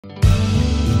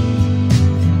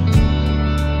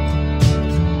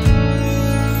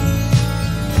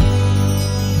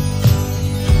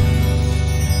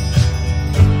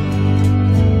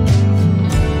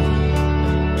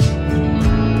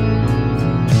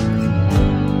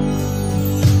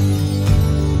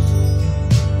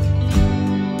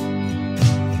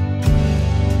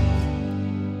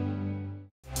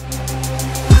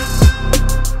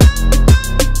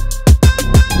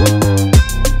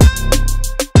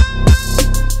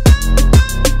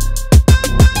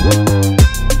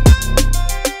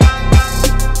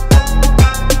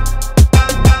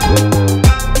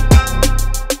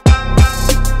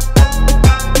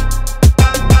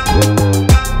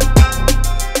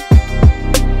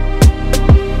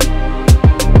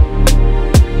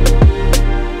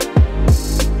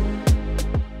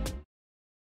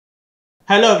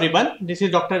Hello everyone, this is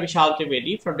Dr. Vishal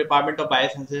Trivedi from Department of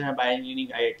Biosciences and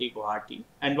Bioengineering, IIT Guwahati.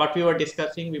 And what we were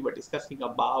discussing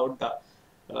about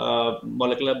the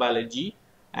molecular biology.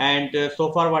 And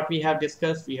so far what we have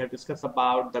discussed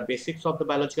about the basics of the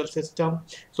biological system.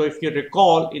 So if you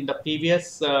recall in the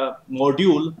previous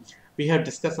module, we have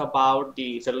discussed about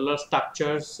the cellular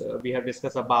structures, we have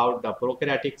discussed about the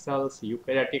prokaryotic cells,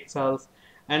 eukaryotic cells,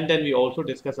 and then we also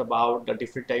discussed about the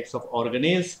different types of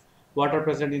organelles what are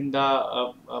present in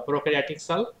the prokaryotic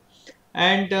cell.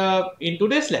 And in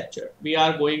today's lecture, we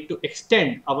are going to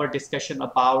extend our discussion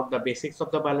about the basics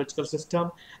of the biological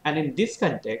system. And in this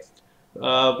context,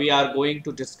 we are going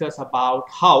to discuss about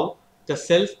how the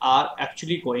cells are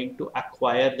actually going to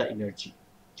acquire the energy.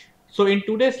 So in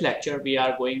today's lecture, we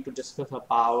are going to discuss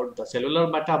about the cellular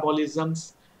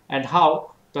metabolisms and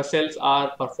how the cells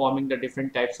are performing the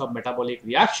different types of metabolic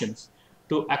reactions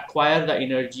to acquire the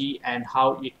energy and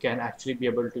how it can actually be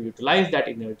able to utilize that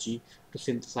energy to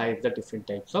synthesize the different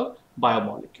types of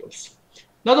biomolecules.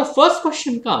 Now the first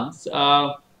question comes,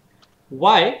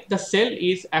 why the cell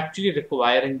is actually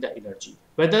requiring the energy,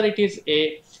 whether it is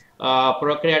a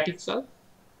prokaryotic cell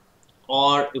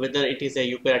or whether it is a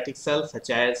eukaryotic cell such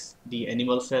as the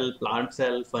animal cell, plant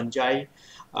cell, fungi.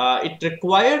 It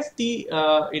requires the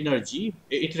energy,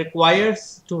 it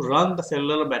requires to run the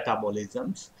cellular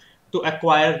metabolisms to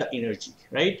acquire the energy,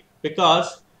 right?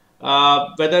 Because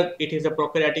whether it is a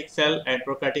prokaryotic cell, and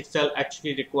prokaryotic cell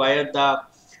actually require the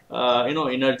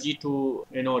energy to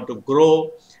to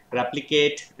grow,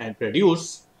 replicate and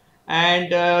produce.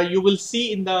 And you will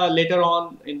see in the later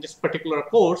on in this particular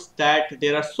course that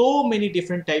there are so many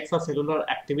different types of cellular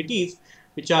activities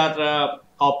which are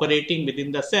operating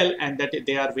within the cell, and that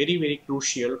they are very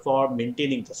crucial for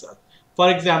maintaining the cell. For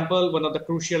example, one of the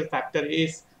crucial factor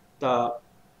is the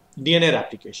DNA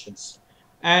replications.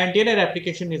 And DNA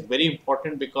replication is very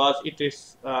important because it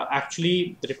is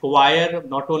actually required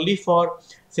not only for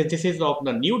synthesis of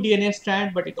the new DNA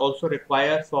strand, but it also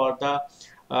requires for the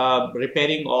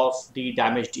repairing of the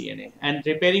damaged DNA. And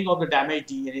repairing of the damaged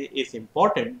DNA is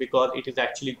important because it is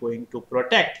actually going to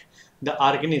protect the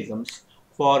organisms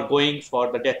for going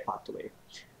for the death pathway.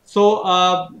 So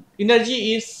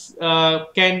energy is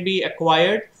can be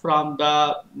acquired from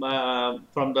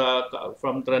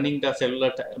running the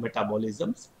cellular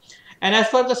metabolisms. And as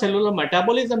far as the cellular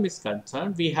metabolism is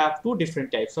concerned, we have two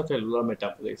different types of cellular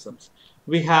metabolisms.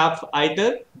 We have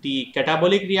either the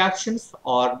catabolic reactions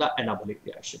or the anabolic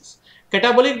reactions.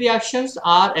 Catabolic reactions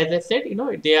are, as I said,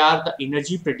 they are the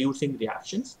energy producing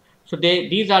reactions. So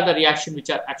these are the reactions which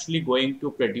are actually going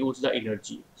to produce the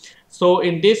energy. So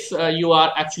in this, you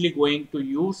are actually going to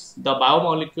use the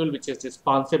biomolecule which is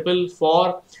responsible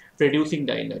for producing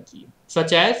the energy,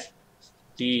 such as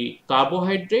the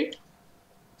carbohydrate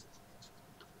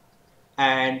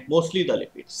and mostly the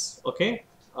lipids. Okay,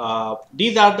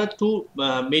 these are the two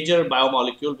major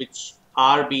biomolecules which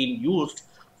are being used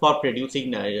for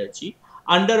producing the energy.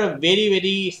 Under a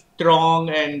very strong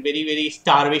and very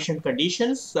starvation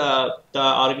conditions, the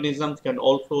organisms can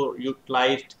also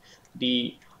utilize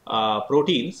the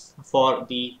proteins for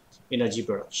the energy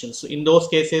production. So in those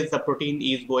cases, the protein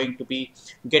is going to be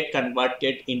get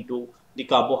converted into the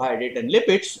carbohydrate and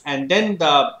lipids, and then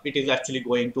it is actually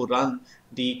going to run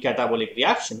the catabolic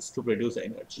reactions to produce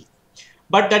energy.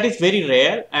 But that is very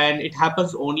rare, and it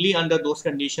happens only under those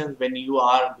conditions when you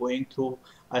are going through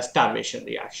starvation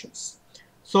reactions.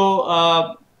 So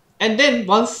and then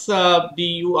once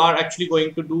you are actually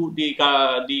going to do the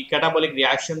catabolic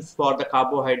reactions for the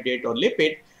carbohydrate or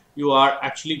lipid, you are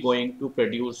actually going to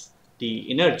produce the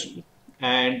energy,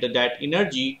 and that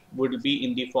energy would be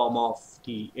in the form of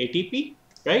the ATP,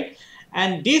 right?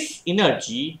 And this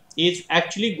energy is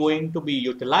actually going to be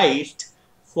utilized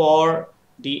for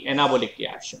the anabolic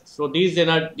reaction. So this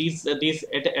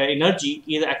energy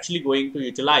is actually going to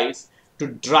utilize to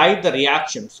drive the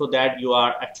reaction, so that you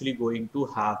are actually going to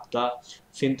have the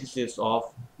synthesis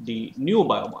of the new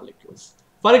biomolecules.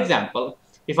 For example,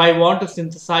 if I want to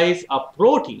synthesize a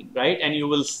protein, right, and you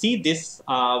will see this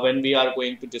when we are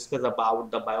going to discuss about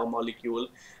the biomolecule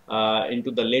into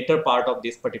the later part of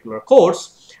this particular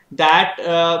course, that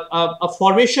a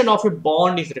formation of a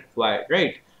bond is required,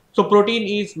 right? So protein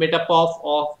is made up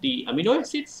of the amino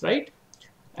acids, right?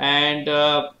 And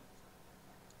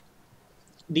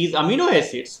these amino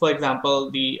acids, for example,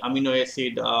 the amino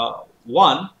acid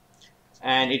 1,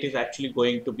 and it is actually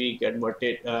going to be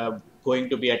converted, going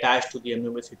to be attached to the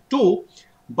amino acid 2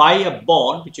 by a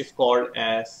bond which is called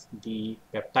as the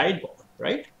peptide bond,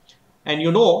 right? And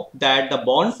you know that the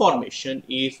bond formation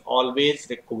is always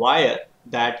required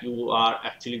that you are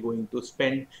actually going to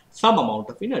spend some amount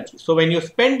of energy. So when you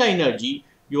spend the energy,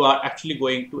 you are actually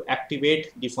going to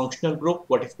activate the functional group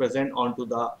what is present onto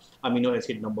the amino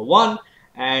acid number 1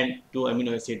 and to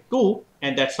amino acid 2,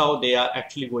 and that's how they are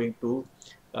actually going to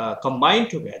combine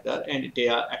together, and they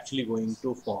are actually going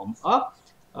to form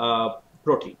a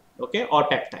protein, okay, or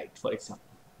peptide, for example,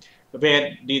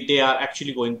 where they are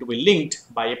actually going to be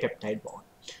linked by a peptide bond.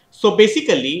 So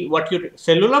basically, what your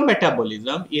cellular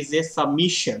metabolism is a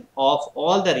summation of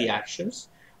all the reactions,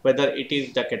 whether it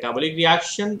is the catabolic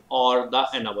reaction or the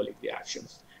anabolic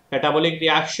reactions. Catabolic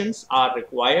reactions are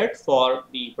required for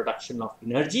the production of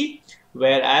energy,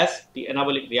 whereas the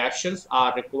anabolic reactions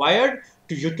are required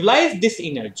to utilize this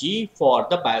energy for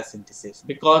the biosynthesis,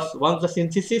 because once the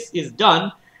synthesis is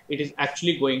done, it is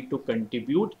actually going to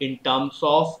contribute in terms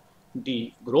of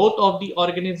the growth of the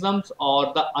organisms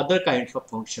or the other kinds of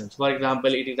functions. For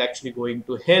example, it is actually going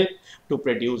to help to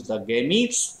produce the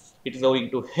gametes. It is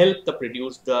going to help to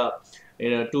produce the,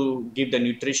 to give the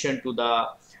nutrition to the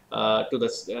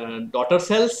daughter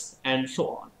cells and so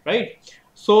on, right?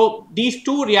 So these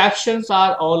two reactions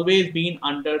are always been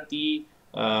under the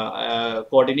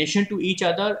coordination to each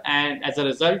other, and as a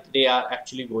result, they are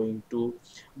actually going to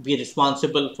be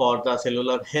responsible for the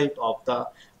cellular health of the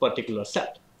particular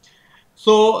cell.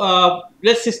 So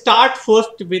let's start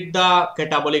first with the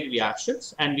catabolic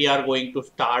reactions, and we are going to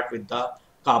start with the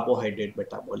carbohydrate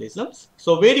metabolisms.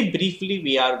 So very briefly,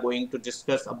 we are going to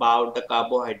discuss about the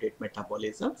carbohydrate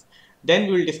metabolisms. Then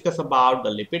we will discuss about the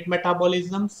lipid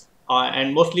metabolisms,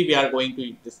 and mostly we are going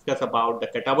to discuss about the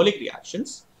catabolic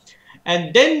reactions.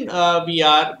 And then we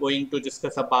are going to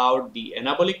discuss about the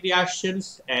anabolic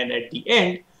reactions, and at the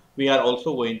end, we are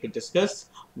also going to discuss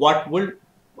what will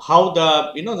how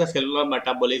the the cellular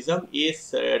metabolism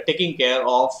is taking care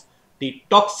of the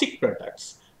toxic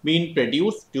products being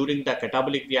produced during the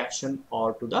catabolic reaction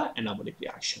or to the anabolic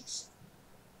reactions.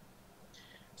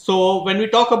 So when we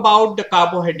talk about the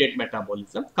carbohydrate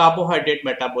metabolism,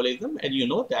 and you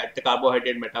know that the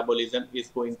carbohydrate metabolism is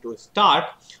going to start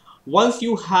once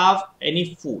you have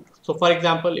any food. So for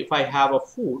example, if I have a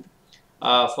food,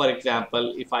 for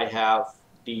example, if I have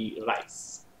the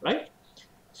rice, right?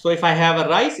 So if I have a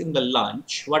rice in the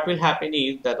lunch, what will happen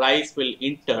is the rice will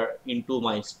enter into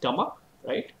my stomach,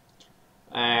 right?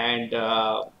 And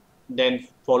then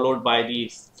followed by the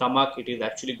stomach, it is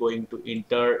actually going to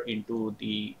enter into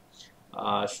the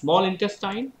small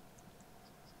intestine.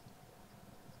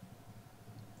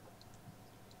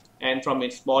 And from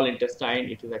its small intestine,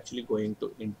 it is actually going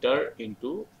to enter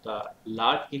into the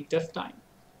large intestine.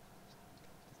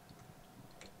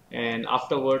 And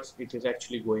afterwards, it is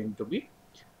actually going to be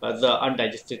the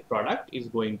undigested product is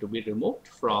going to be removed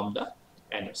from the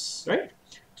anus, right?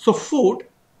 So food,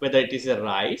 whether it is a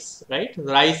rice, right?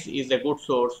 Rice is a good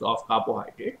source of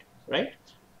carbohydrate, right?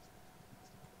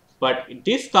 But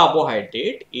this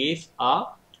carbohydrate is a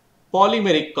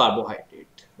polymeric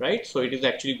carbohydrate, right? So it is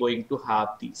actually going to have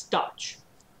the starch.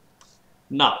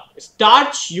 Now,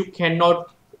 starch, you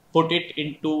cannot put it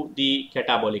into the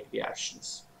catabolic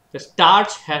reactions. The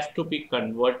starch has to be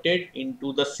converted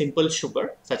into the simple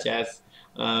sugar such as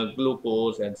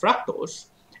glucose and fructose,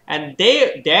 and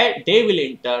they will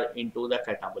enter into the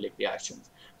catabolic reactions.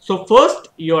 So first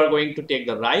you are going to take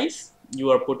the rice,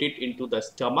 you are put it into the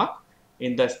stomach.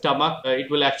 In the stomach, it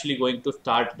will actually going to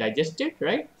start digested,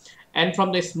 right? And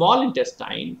from the small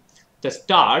intestine, the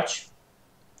starch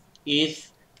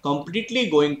is completely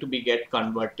going to be get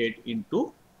converted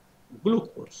into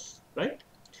glucose, right?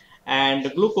 And the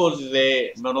glucose is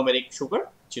a monomeric sugar,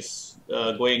 which is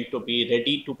going to be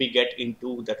ready to be get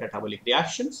into the catabolic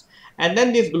reactions. And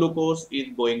then this glucose is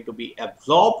going to be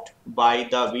absorbed by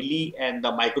the villi and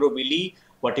the microvilli,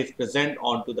 what is present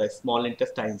onto the small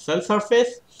intestine cell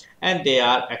surface, and they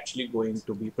are actually going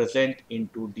to be present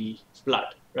into the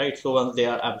blood, right? So once they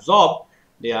are absorbed,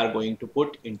 they are going to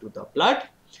put into the blood,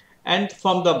 and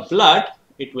from the blood,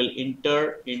 it will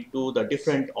enter into the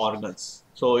different organs.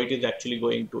 So it is actually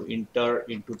going to enter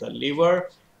into the liver,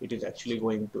 it is actually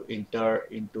going to enter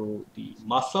into the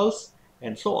muscles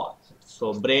and so on.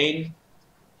 So brain,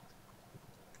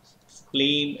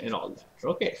 spleen and all that.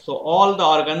 Okay, so all the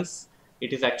organs,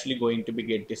 it is actually going to be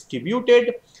get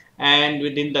distributed, and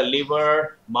within the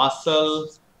liver, muscle,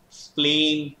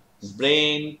 spleen,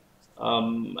 brain,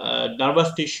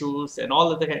 nervous tissues and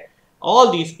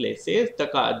all these places,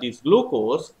 this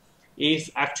glucose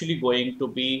is actually going to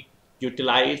be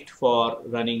utilized for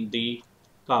running the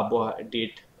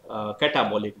carbohydrate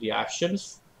catabolic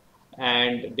reactions,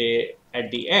 and they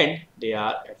at the end they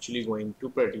are actually going to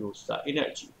produce the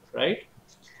energy, right?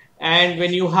 And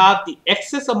when you have the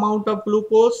excess amount of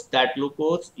glucose, that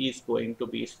glucose is going to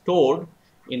be stored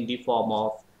in the form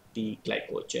of the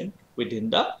glycogen, within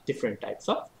the different types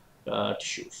of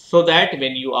tissues, so that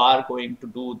when you are going to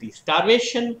do the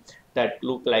starvation, that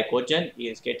glycogen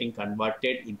is getting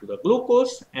converted into the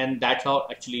glucose, and that's how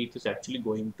actually it is actually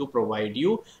going to provide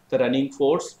you the running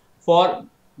force for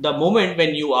the moment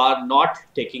when you are not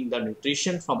taking the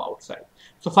nutrition from outside.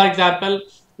 So for example,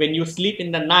 when you sleep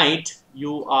in the night,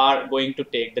 you are going to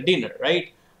take the dinner,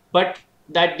 right? But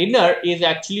that dinner is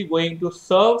actually going to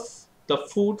serve the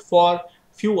food for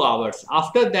few hours.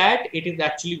 After that, it is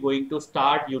actually going to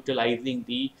start utilizing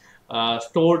the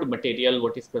stored material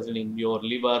what is present in your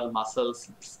liver, muscles,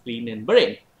 spleen, and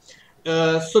brain.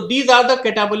 So these are the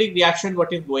catabolic reaction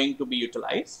what is going to be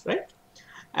utilized, right?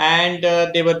 And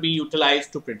they will be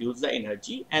utilized to produce the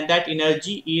energy, and that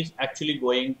energy is actually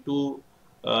going to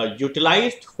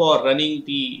utilized for running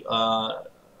the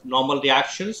normal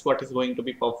reactions what is going to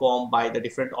be performed by the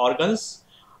different organs,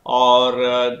 or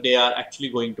they are actually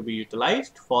going to be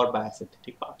utilized for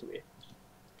biosynthetic pathway.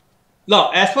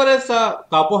 Now, as far as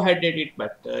carbohydrate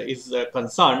is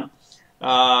concerned,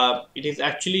 it is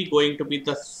actually going to be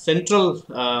the central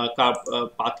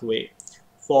pathway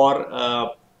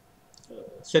for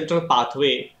central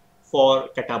pathway for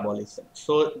catabolism.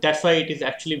 So that's why it is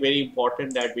actually very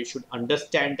important that we should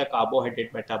understand the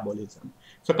carbohydrate metabolism.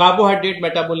 So carbohydrate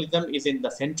metabolism is in the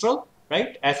central,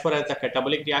 right, as far as the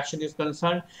catabolic reaction is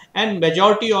concerned, and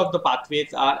majority of the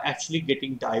pathways are actually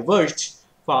getting diverged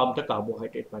from the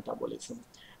carbohydrate metabolism.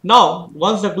 Now,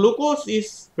 once the glucose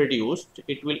is produced,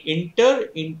 it will enter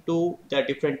into the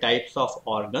different types of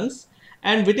organs,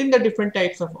 and within the different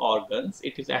types of organs,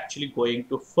 it is actually going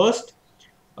to first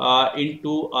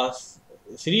into a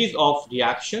series of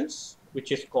reactions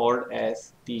which is called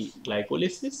as the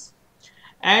glycolysis,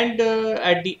 and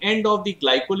at the end of the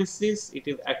glycolysis it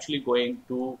is actually going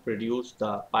to produce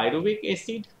the pyruvic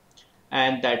acid,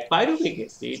 and that pyruvic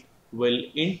acid will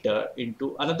enter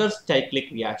into another cyclic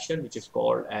reaction which is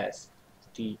called as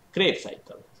the Krebs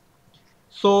cycle.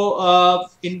 So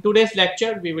in today's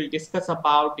lecture we will discuss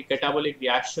about the catabolic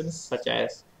reactions such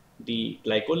as the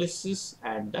glycolysis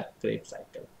and the Krebs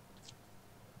cycle.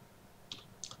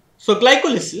 So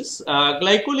glycolysis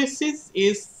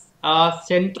is a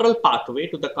central pathway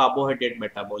to the carbohydrate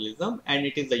metabolism, and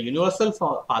it is a universal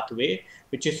pathway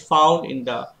which is found in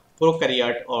the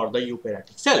prokaryote or the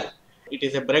eukaryotic cell. It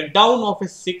is a breakdown of a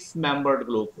 6-membered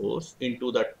glucose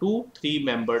into the 2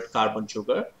 3-membered carbon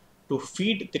sugar to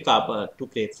feed the carbon to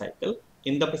Krebs cycle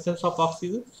in the presence of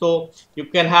oxygen. So you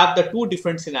can have the two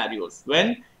different scenarios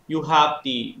when you have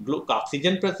the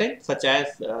oxygen present, such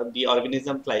as the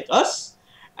organisms like us,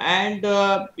 and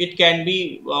it can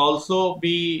be also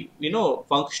be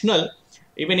functional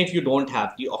even if you don't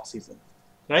have the oxygen,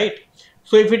 right?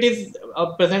 So if it is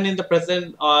present in the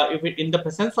if it in the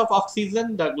presence of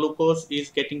oxygen, the glucose is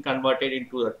getting converted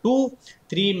into a 2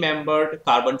 3-membered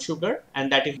carbon sugar,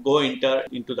 and that is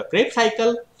into the Krebs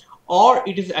cycle, or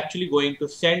it is actually going to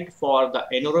send for the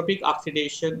anaerobic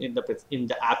oxidation in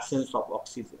the absence of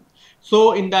oxygen.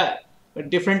 So in the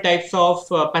different types of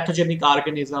pathogenic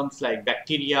organisms like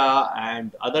bacteria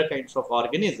and other kinds of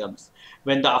organisms,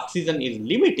 when the oxygen is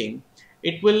limiting,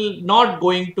 it will not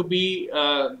going to be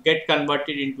get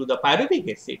converted into the pyruvic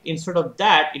acid. Instead of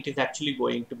that, it is actually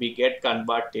going to be get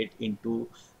converted into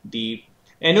the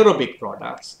anaerobic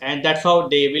products, and that's how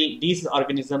these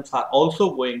organisms are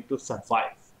also going to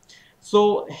survive.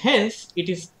 So hence it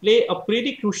is play a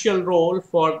pretty crucial role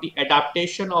for the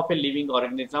adaptation of a living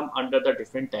organism under the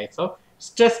different types of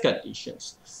stress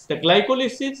conditions. The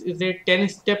glycolysis is a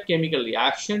 10-step chemical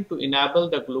reaction to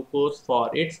enable the glucose for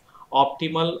its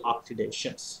optimal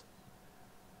oxidations.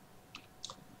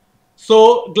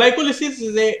 So glycolysis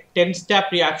is a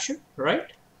 10-step reaction,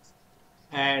 right?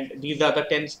 And these are the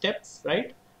 10 steps,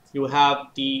 right? You have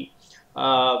the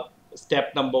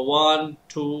step number 1,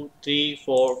 2, 3,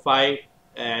 4, 5,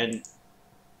 and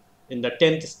in the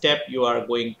 10th step you are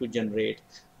going to generate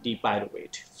the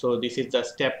pyruvate. So this is the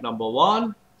step number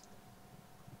 1,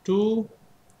 2,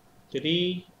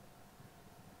 3,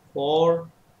 4,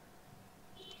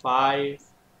 5,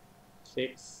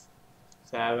 6,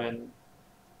 7,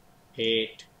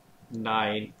 8,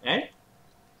 9, and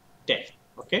 10.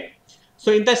 Okay.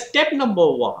 So in the step number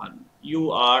 1,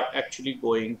 you are actually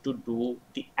going to do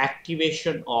the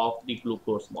activation of the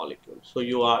glucose molecule. So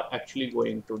you are actually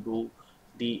going to do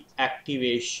the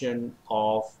activation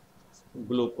of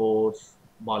glucose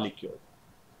molecule,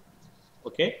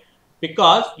 okay,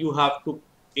 because you have to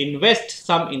invest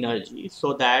some energy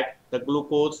so that the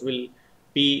glucose will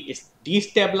be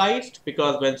destabilized,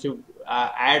 because once you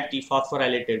add the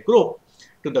phosphorylated group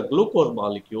to the glucose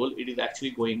molecule, it is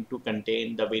actually going to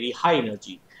contain the very high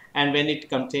energy, and when it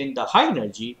contains the high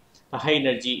energy, The high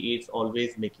energy is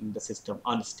always making the system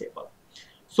unstable.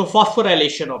 So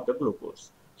phosphorylation of the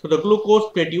glucose. So the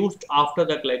glucose produced after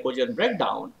the glycogen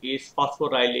breakdown is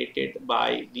phosphorylated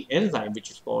by the enzyme which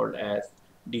is called as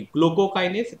the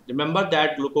glucokinase. Remember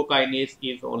that glucokinase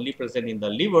is only present in the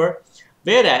liver,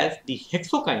 whereas the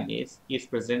hexokinase is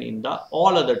present in the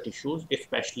all other tissues,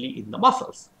 especially in the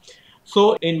muscles.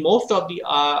 So in most of the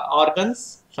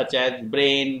organs such as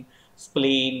brain,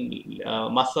 spleen,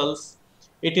 muscles,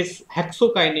 it is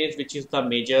hexokinase which is the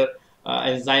major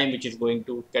enzyme which is going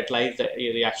to catalyze the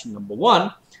reaction number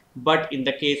 1. But in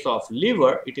the case of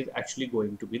liver, it is actually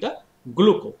going to be the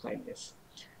glucokinase.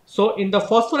 So in the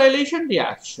phosphorylation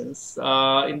reactions,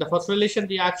 the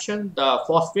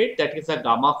phosphate, that is a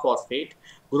gamma phosphate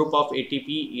group of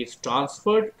ATP, is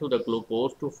transferred to the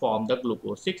glucose to form the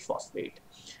glucose 6-phosphate.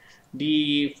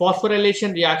 The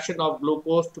phosphorylation reaction of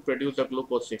glucose to produce the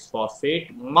glucose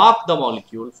 6-phosphate mark the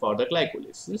molecule for the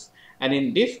glycolysis, and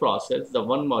in this process the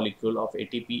one molecule of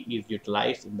ATP is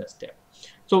utilized in the step.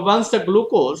 So once the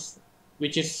glucose,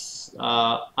 which is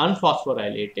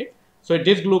unphosphorylated, so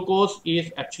this glucose is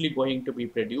actually going to be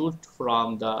produced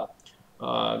from the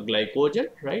glycogen,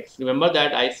 right? Remember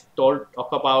that I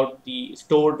talk about the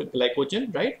stored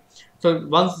glycogen, right? So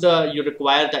once you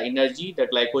require the energy, the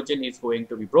glycogen is going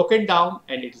to be broken down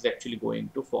and it is actually going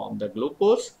to form the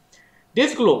glucose.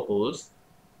 This glucose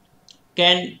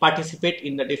can participate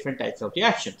in the different types of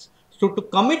reactions. So to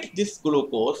commit this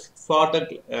glucose for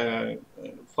the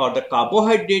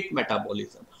carbohydrate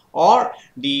metabolism or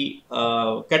the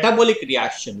catabolic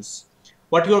reactions,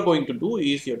 what you are going to do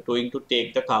is you are going to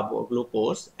take the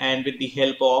glucose, and with the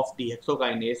help of the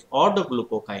hexokinase or the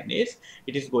glucokinase,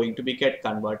 it is going to be get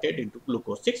converted into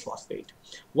glucose 6-phosphate.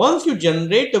 Once you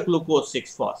generate the glucose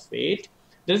 6-phosphate,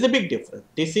 there is a big difference.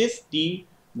 This is the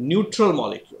neutral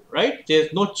molecule, right? There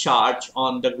is no charge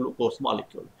on the glucose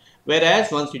molecule.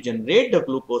 Whereas once you generate the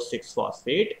glucose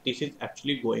 6-phosphate, this is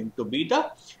actually going to be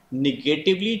the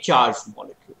negatively charged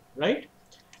molecule, right?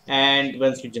 And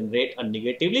once you generate a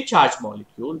negatively charged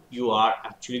molecule, you are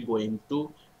actually going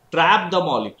to trap the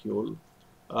molecule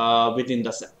within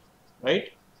the cell,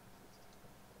 right?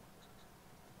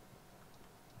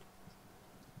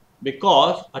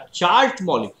 Because a charged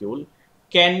molecule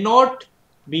cannot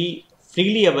be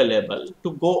freely available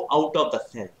to go out of the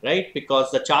cell, right?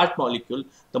 Because the charged molecule,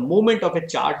 the movement of a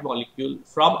charged molecule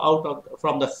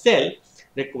from the cell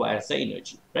requires the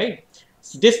energy, right?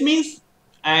 So this means,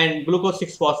 and glucose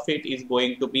 6-phosphate is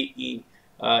going to be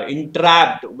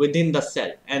entrapped within the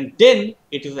cell, and then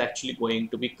it is actually going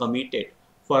to be committed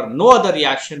for no other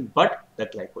reaction but the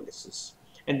glycolysis,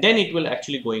 and then it will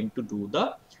actually going to do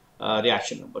the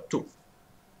reaction number 2.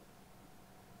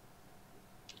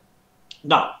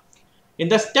 Now, in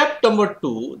the step number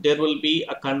 2, there will be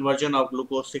a conversion of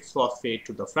glucose 6-phosphate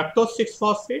to the fructose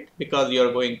 6-phosphate, because you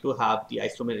are going to have the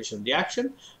isomerization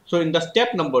reaction. So in the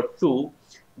step number 2,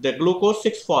 the glucose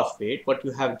 6-phosphate, what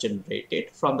you have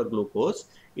generated from the glucose,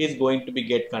 is going to be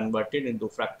get converted into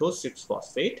fructose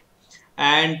 6-phosphate,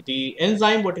 and the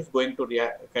enzyme what is going to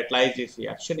catalyze this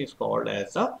reaction is called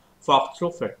as a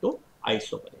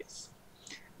phosphofructoisomerase.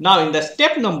 Now in the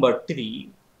step number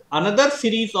 3, another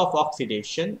series of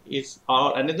oxidation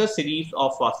another series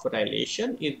of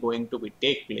phosphorylation is going to be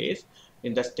take place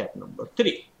in the step number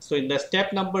 3. So in the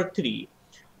step number 3,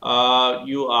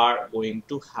 you are going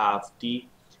to have the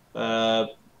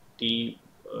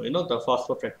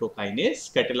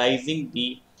phosphofructokinase catalyzing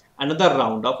the another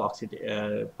round of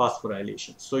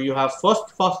phosphorylation. So you have first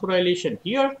phosphorylation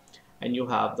here, and you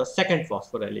have the second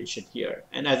phosphorylation here,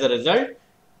 and as a result,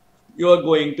 you are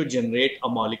going to generate a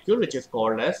molecule which is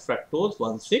called as fructose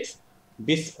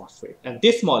 1,6-bisphosphate, and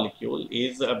this molecule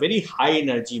is a very high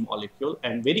energy molecule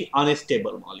and very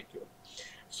unstable molecule.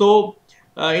 So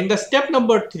in the step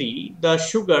number 3, the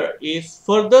sugar is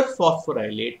further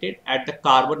phosphorylated at the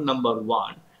carbon number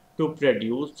 1 to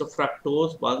produce the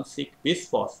fructose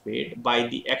 1,6-bisphosphate by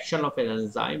the action of an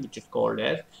enzyme which is called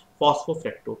as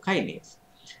phosphofructokinase.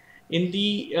 In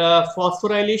the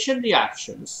phosphorylation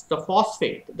reactions, the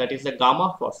phosphate, that is the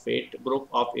gamma phosphate group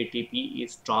of ATP,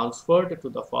 is transferred to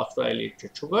the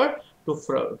phosphorylated sugar to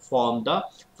form the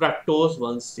fructose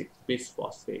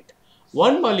 1,6-bisphosphate.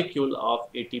 One molecule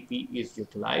of ATP is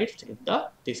utilized in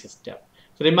this step.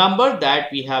 So remember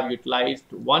that we have utilized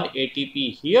one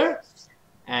ATP here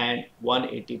and one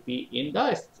ATP in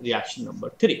the reaction number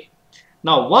 3.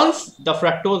 Now once the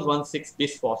fructose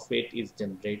 1,6-bisphosphate is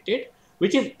generated,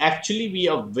 which is actually be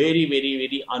a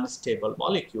very unstable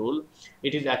molecule,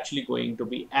 it is actually going to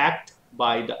be acted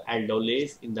by the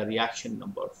aldolase in the reaction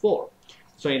number 4.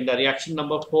 So in the reaction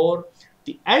number 4,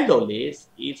 the aldolase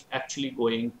is actually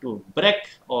going to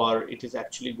break, or it is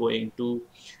actually going to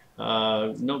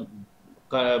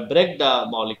break the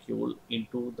molecule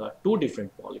into the two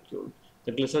different molecules,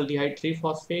 the glyceraldehyde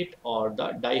 3-phosphate or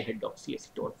the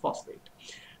dihydroxyacetone phosphate.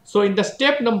 So in the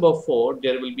step number 4,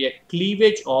 there will be a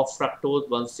cleavage of fructose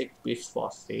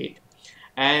 1,6-bisphosphate,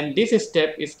 and this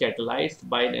step is catalyzed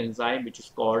by an enzyme which is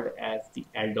called as the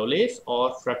aldolase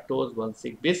or fructose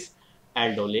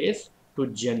 1,6-bis-aldolase to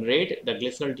generate the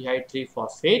glyceraldehyde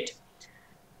 3-phosphate,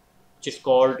 which is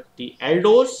called the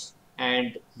aldose,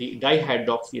 and the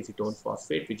dihydroxyacetone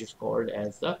phosphate, which is called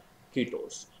as the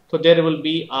ketose. So there will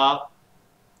be a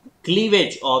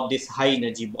cleavage of this high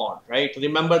energy bond, right?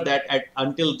 Remember that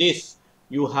until this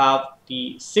you have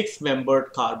the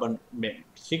six-membered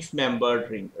six-membered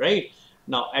ring, right?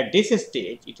 Now at this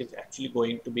stage it is actually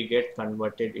going to be get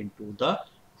converted into the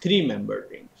three-membered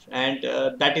rings, and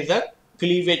that is a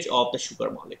cleavage of the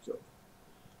sugar molecule.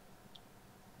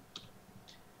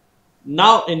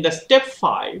 Now in the step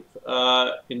 5,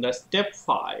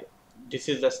 this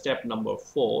is the step number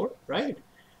 4, right?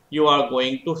 You are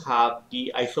going to have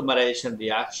the isomerization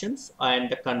reactions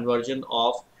and the conversion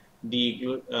of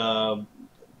the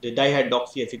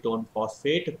dihydroxyacetone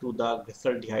phosphate to the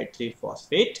glyceraldehyde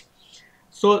 3-phosphate.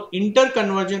 So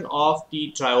interconversion of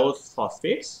the triose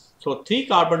phosphates. So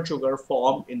 3-carbon sugar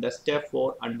formed in the step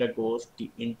 4 undergoes the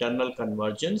internal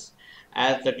conversions,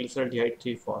 as the glyceraldehyde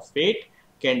 3-phosphate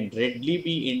can readily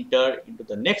be entered into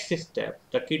the next step.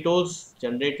 The ketose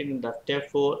generated in the step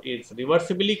 4 is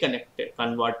reversibly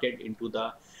converted into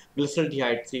the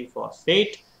glyceraldehyde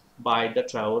 3-phosphate by the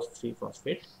triose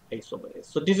 3-phosphate isomerase.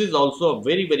 So this is also a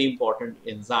very, very important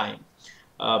enzyme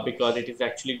because it is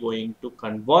actually going to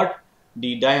convert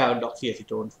the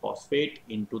dihydroxyacetone phosphate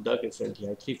into the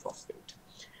glyceraldehyde 3-phosphate.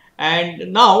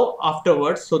 And now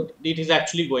afterwards, so it is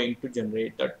actually going to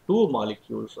generate the two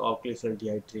molecules of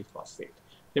glyceraldehyde 3-phosphate.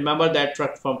 Remember that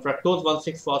from fructose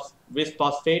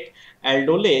 1,6-bisphosphate,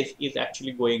 aldolase is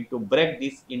actually going to break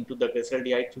this into the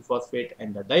glyceraldehyde 3-phosphate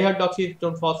and the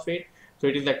dihydroxyacetone phosphate. So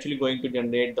it is actually going to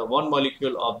generate the one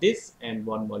molecule of this and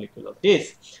one molecule of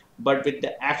this. But with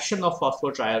the action of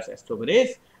phosphotriose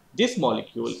isomerase, this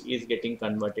molecule is getting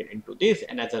converted into this,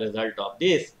 and as a result of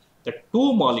this, the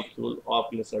two molecule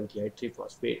of glyceraldehyde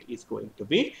 3-phosphate is going to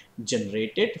be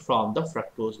generated from the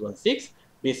fructose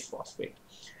 1,6-bisphosphate.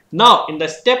 Now in the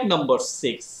step number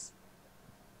 6,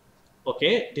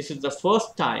 okay, this is the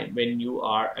first time when you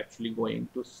are actually going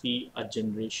to see a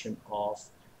generation of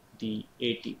the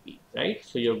ATP, right?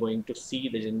 So you're going to see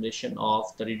the generation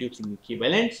of the reducing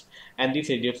equivalents, and these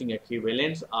reducing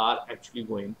equivalents are actually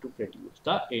going to produce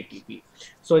the ATP.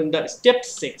 So in the step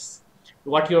 6,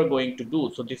 what you are going to do,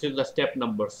 so this is the step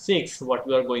number 6, what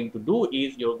you are going to do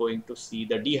is you're going to see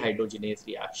the dehydrogenase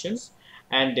reactions,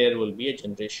 and there will be a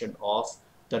generation of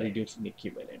the reducing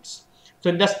equivalents. So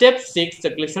in the step 6,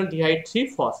 the glyceraldehyde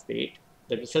 3-phosphate,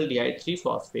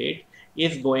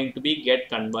 is going to be get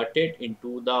converted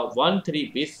into the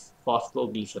 1,3-bis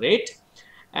phosphoglycerate,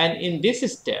 and in this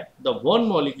step the one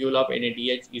molecule of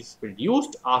NADH is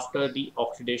produced after the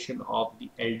oxidation of the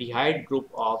aldehyde group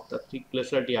of the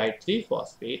glyceraldehyde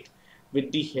 3-phosphate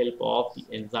with the help of the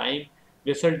enzyme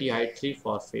glyceraldehyde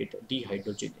 3-phosphate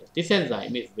dehydrogenase. This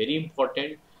enzyme is very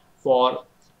important for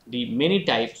the many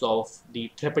types of the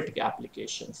therapeutic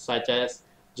applications, such as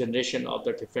generation of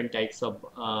the different types of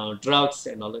drugs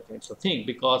and other kinds of things,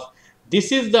 because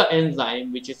this is the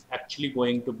enzyme which is actually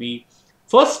going to be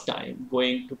first time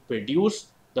going to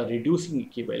produce the reducing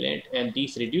equivalent, and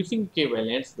these reducing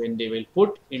equivalents, when they will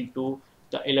put into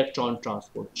the electron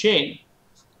transport chain,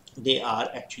 they are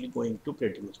actually going to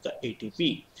produce the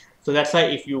ATP. So that's why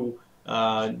if you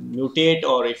mutate,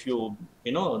 or if you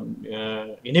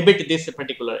inhibit this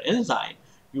particular enzyme,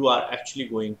 you are actually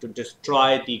going to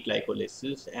destroy the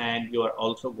glycolysis, and you are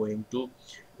also going to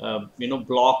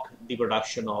block the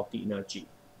production of the energy.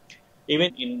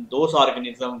 Even in those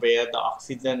organisms where the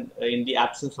oxygen, in the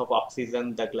absence of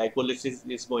oxygen, the glycolysis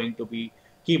is going to be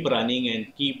keep running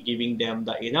and keep giving them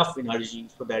the enough energy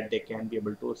so that they can be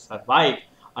able to survive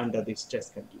under the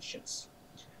stress conditions.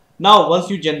 Now, once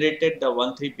you generated the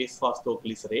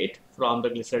 1,3-bisphosphoglycerate from the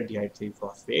glyceraldehyde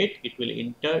 3-phosphate, it will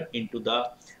enter into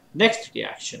the next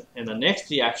reaction, and the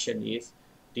next reaction is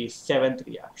the 7th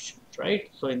reaction, right?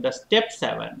 So in the step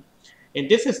 7, in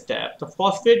this step, the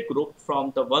phosphate group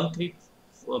from the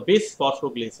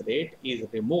 1,3-bisphosphoglycerate is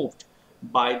removed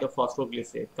by the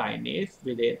phosphoglycerate kinase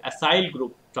with an acyl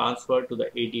group transferred to the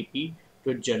ADP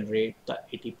to generate the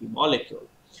ATP molecule.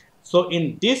 So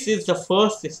in this is the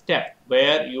first step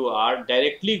where you are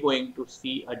directly going to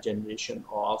see a generation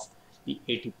of the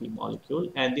ATP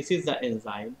molecule, and this is the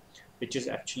enzyme which is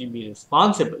actually be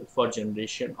responsible for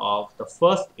generation of the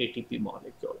first ATP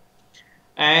molecule.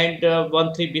 And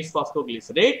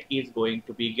 1,3-bisphosphoglycerate is going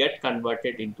to be get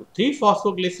converted into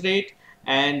 3-phosphoglycerate,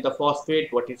 and the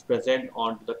phosphate what is present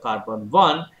on the carbon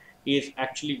 1 is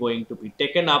actually going to be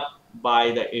taken up by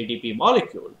the ADP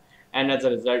molecule, and as a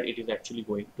result it is actually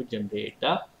going to generate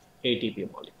the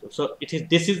ATP molecule. So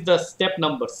this is the step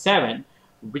number 7,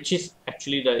 which is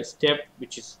actually the step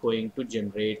which is going to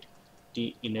generate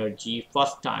the energy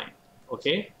first time.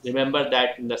 Okay, remember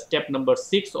that in the step number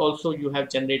 6 also you have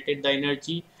generated the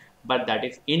energy, but that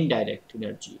is indirect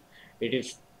energy. It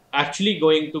is actually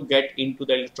going to get into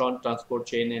the electron transport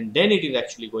chain, and then it is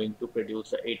actually going to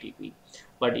produce the ATP.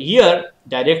 But here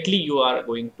directly you are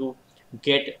going to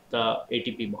get the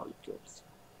ATP molecules.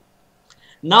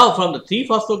 Now from the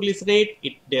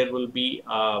 3-phosphoglycerate, there will be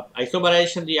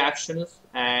isomerization reactions,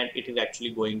 and it is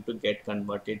actually going to get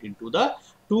converted into the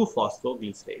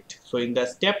 2-phosphoglycerate. So in the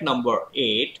step number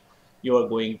 8, you are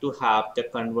going to have the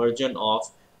conversion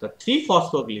of the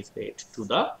 3-phosphoglycerate to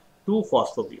the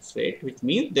 2-phosphoglycerate, which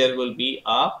means there will be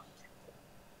a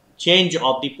change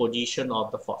of the position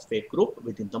of the phosphate group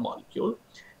within the molecule,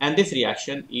 and this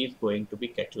reaction is going to be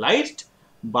catalyzed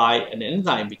by an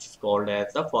enzyme which is called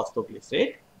as the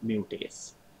phosphoglycerate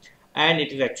mutase, and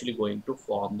it is actually going to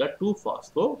form the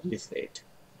 2-phosphoglycerate.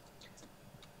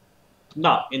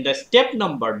 Now in the step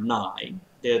number 9,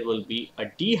 there will be a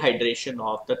dehydration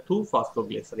of the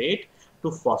 2-phosphoglycerate to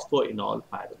phosphoenol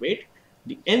pyruvate.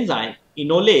 The enzyme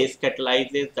enolase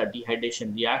catalyzes the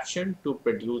dehydration reaction to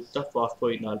produce the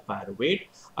phosphoenol pyruvate,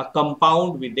 a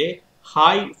compound with a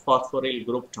high phosphoryl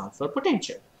group transfer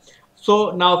potential.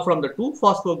 So now from the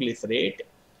 2-phosphoglycerate,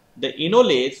 the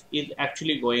enolase is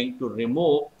actually going to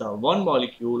remove the one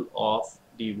molecule of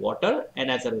the water,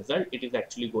 and as a result it is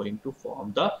actually going to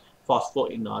form the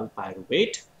phosphoenol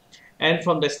pyruvate. And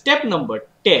from the step number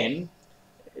 10,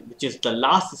 which is the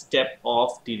last step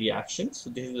of the reaction,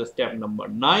 so this is the step number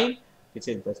 9, this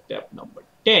is the step number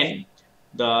 10,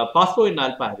 the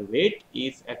phosphoenol pyruvate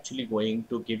is actually going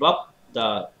to give up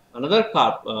the another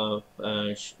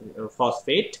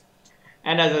phosphate,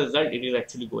 and as a result it is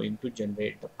actually going to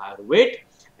generate the pyruvate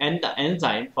and the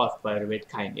enzyme phosphopyruvate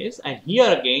kinase, and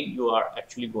here again you are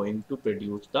actually going to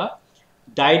produce the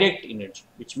direct energy,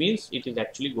 which means it is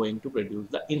actually going to produce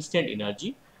the instant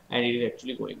energy, and it is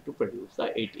actually going to produce the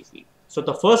ATP. So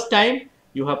the first time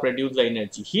you have produced the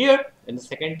energy here, and the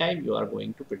second time you are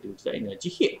going to produce the energy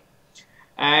here.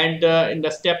 And in the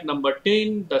step number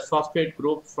 10, the phosphate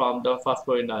group from the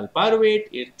phosphoenol pyruvate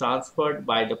is transferred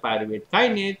by the pyruvate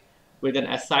kinase with an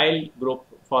acyl group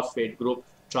phosphate group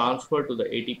transferred to the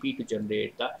ATP to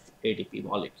generate the ATP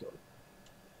molecule.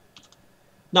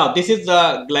 Now this is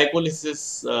the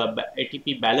glycolysis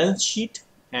ATP balance sheet,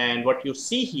 and what you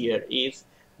see here is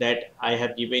that I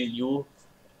have given you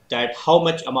that how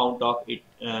much amount of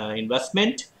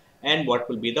investment and what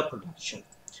will be the production.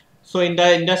 So in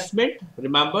the investment,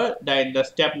 remember that in the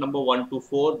step number 1 to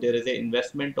 4, there is an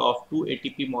investment of 2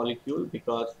 ATP molecule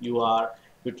because you are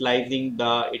utilizing the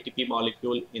ATP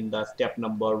molecule in the step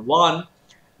number 1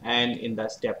 and in the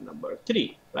step number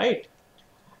 3, right?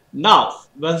 Now,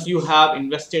 once you have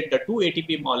invested the 2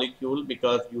 ATP molecule,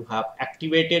 because you have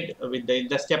activated with in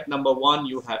the step number 1,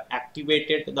 you have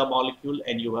activated the molecule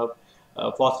and you have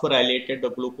phosphorylated the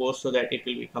glucose so that it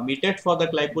will be committed for the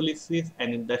glycolysis,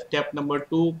 and in the step number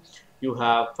 2, you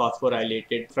have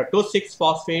phosphorylated fructose 6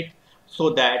 phosphate so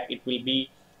that it will be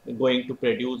going to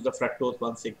produce the fructose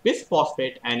 1,6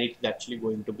 bisphosphate, and it is actually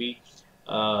going to be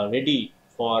ready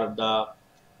for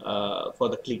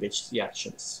the cleavage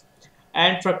reactions.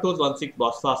 And fructose 1,6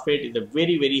 bisphosphate is a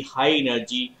very high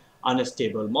energy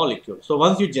unstable molecule. So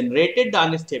once you generated the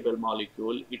unstable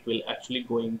molecule, it will actually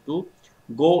going to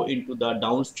go into the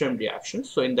downstream reactions.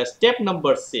 So in the step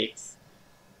number 6,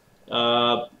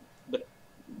 the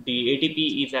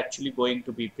ATP is actually going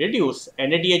to be produced,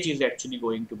 NADH is actually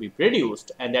going to be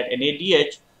produced, and that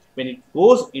NADH, when it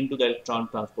goes into the electron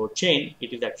transport chain,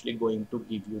 it is actually going to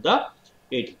give you the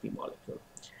ATP molecule.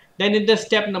 Then in the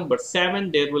step number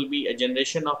 7, there will be a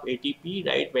generation of ATP,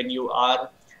 right? When you are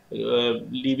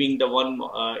leaving the one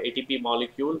ATP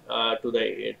molecule to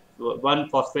the one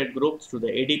phosphate groups to the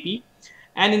ADP.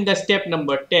 And in the step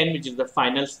number 10, which is the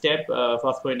final step,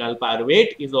 phosphoenol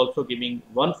pyruvate is also giving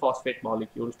one phosphate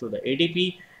molecules to the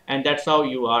ADP, and that's how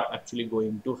you are actually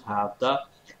going to have the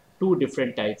 2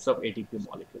 different types of ATP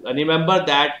molecules. And remember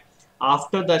that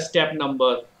after the step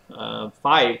number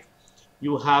 5,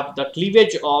 you have the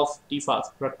cleavage of the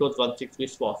fructose 1,6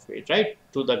 bisphosphate, right,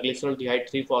 to the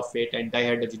glyceraldehyde 3-phosphate and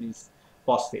dihydrogenase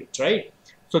phosphate, right?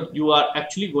 So you are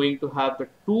actually going to have the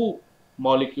 2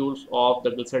 molecules of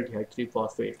the glyceraldehyde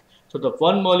 3-phosphate. So the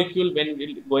one molecule, when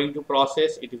it going to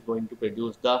process, it is going to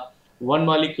produce the one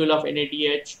molecule of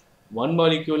NADH, one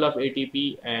molecule of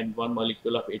ATP, and one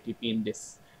molecule of ATP in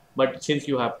this. But since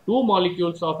you have two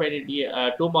molecules of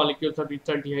NADH, two molecules of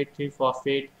glyceraldehyde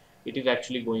 3-phosphate, it is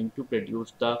actually going to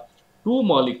produce the two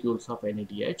molecules of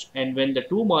NADH, and when the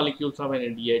two molecules of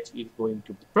NADH is going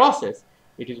to be processed,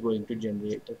 it is going to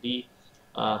generate the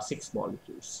 6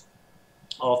 molecules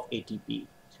of ATP.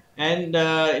 And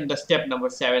in the step number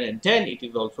 7 and 10, it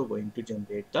is also going to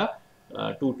generate the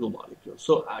 2 molecules.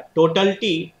 So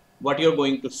totality, what you're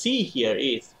going to see here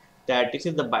is that this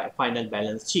is the final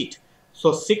balance sheet.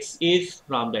 So 6 is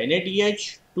from the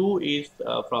NADH, 2 is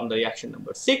from the reaction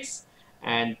number 6,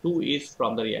 and 2 is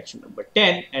from the reaction number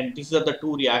 10. And these are the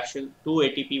two reactions, 2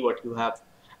 ATP what you have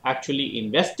actually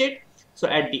invested. So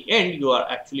at the end, you are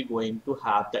actually going to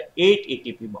have the 8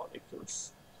 ATP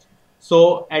molecules.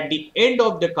 So at the end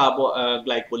of the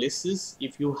glycolysis,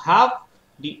 if you have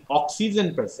the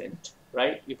oxygen present,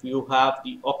 right? If you have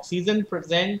the oxygen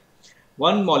present,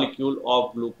 one molecule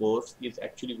of glucose is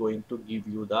actually going to give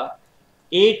you the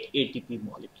 8 ATP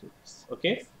molecules.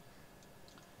 Okay.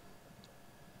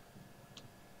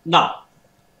 Now,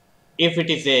 if it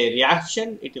is a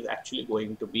reaction, it is actually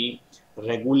going to be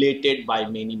regulated by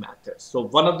many methods. So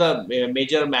one of the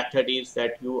major method is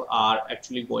that you are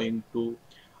actually going to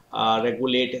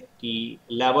regulate the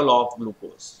level of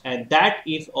glucose, and that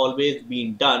is always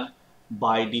being done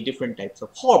by the different types of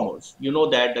hormones. You know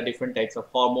that the different types of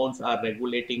hormones are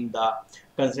regulating the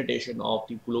concentration of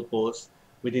the glucose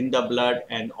within the blood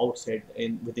and outside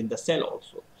within the cell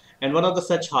also. And one of the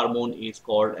such hormone is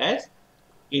called as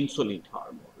insulin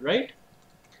hormone, right?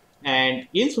 And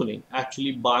insulin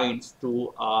actually binds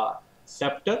to a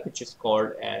receptor which is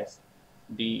called as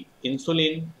the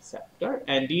insulin receptor,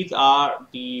 and these are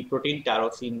the protein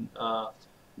tyrosine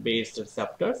based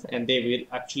receptors, and they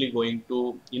will actually going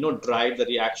to drive the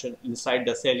reaction inside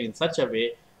the cell in such a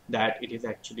way that it is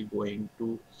actually going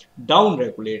to down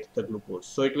regulate the glucose.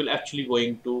 So it will actually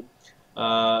going to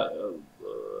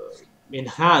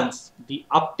enhance the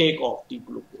uptake of the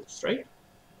glucose, right?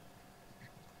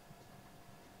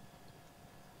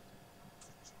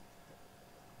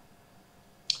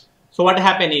 So what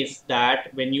happens is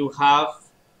that when you have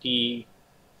the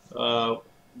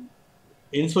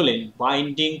insulin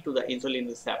binding to the insulin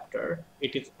receptor,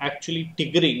 it is actually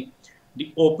triggering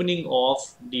the opening of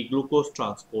the glucose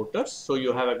transporters. So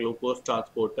you have a glucose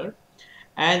transporter,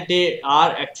 and they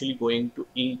are actually going to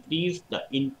increase the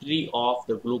entry of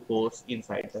the glucose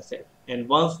inside the cell. And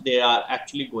once they are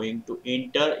actually going to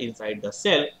enter inside the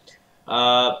cell,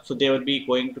 so they will be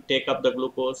going to take up the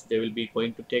glucose, they will be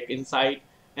going to take inside,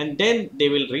 and then they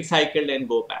will recycle and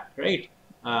go back, right?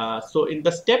 So in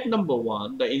the step number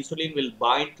 1, the insulin will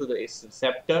bind to the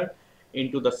receptor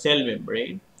into the cell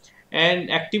membrane, and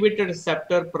activated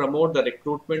receptor promote the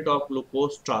recruitment of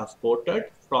glucose transported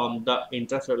from the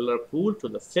intracellular pool to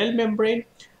the cell membrane.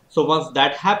 So once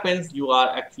that happens, you are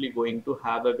actually going to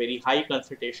have a very high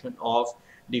concentration of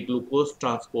the glucose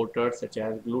transporters such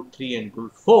as GLUT3 and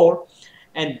GLUT4,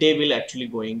 and they will actually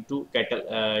going to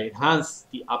enhance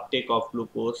the uptake of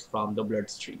glucose from the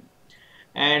bloodstream.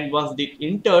 And once it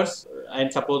enters,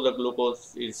 and suppose the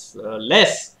glucose is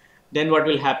less, then what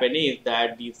will happen is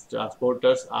that these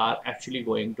transporters are actually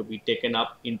going to be taken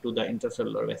up into the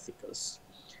intracellular vesicles.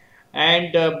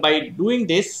 And by doing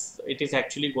this, it is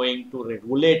actually going to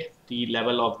regulate the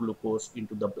level of glucose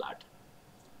into the blood.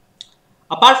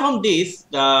 Apart from this,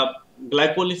 the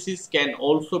glycolysis can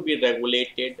also be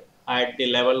regulated at the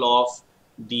level of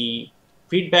the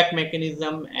feedback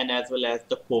mechanism and as well as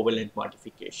the covalent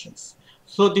modifications.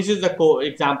 So this is the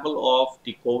example of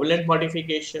the covalent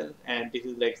modifications, and this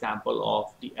is the example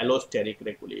of the allosteric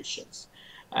regulations.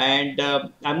 And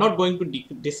I'm not going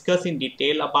to discuss in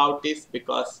detail about this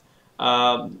because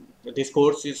this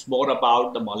course is more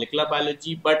about the molecular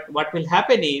biology. But what will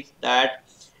happen is that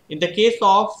in the case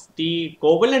of the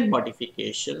covalent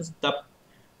modifications, the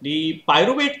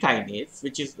pyruvate kinase,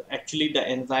 which is actually the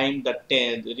enzyme that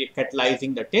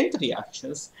catalyzing the 10th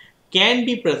reactions, can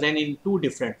be present in two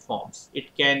different forms.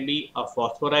 It can be a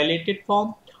phosphorylated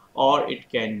form or it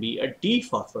can be a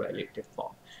dephosphorylated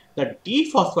form. The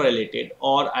dephosphorylated,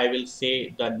 or I will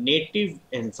say the native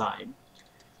enzyme,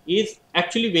 is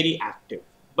actually very active,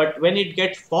 but when it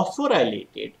gets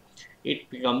phosphorylated, it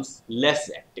becomes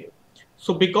less active.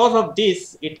 So because of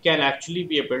this, it can actually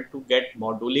be able to get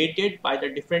modulated by the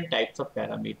different types of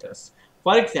parameters.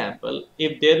 For example,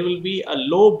 if there will be a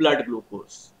low blood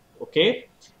glucose, okay,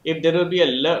 if there will be a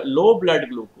low blood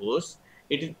glucose,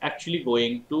 it is actually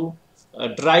going to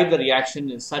drive the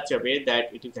reaction in such a way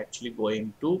that it is actually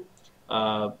going to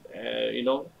uh, you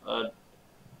know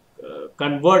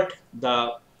convert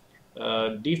the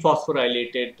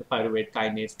dephosphorylated pyruvate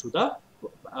kinase to the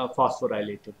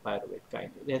phosphorylated pyruvate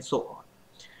kinase, and so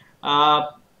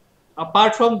on.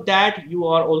 Apart from that, you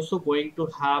are also going to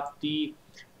have the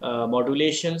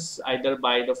modulations either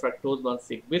by the fructose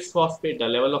 1,6 bisphosphate, the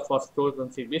level of fructose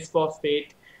 1,6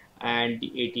 bisphosphate, and the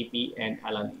ATP and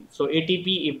alanine. So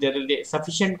ATP, if there is a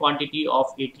sufficient quantity of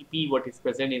ATP what is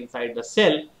present inside the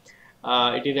cell,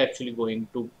 it is actually going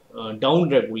to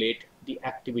down-regulate the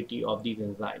activity of these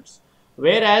enzymes.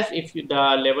 Whereas if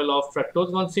the level of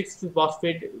fructose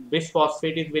 1,6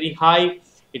 bisphosphate is very high,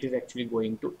 it is actually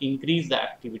going to increase the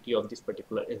activity of this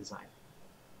particular enzyme.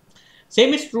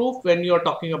 Same is true when you are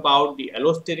talking about the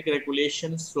allosteric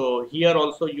regulations. So here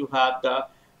also you have the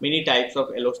many types of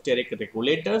allosteric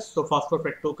regulators. So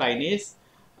phosphofructokinase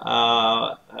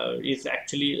is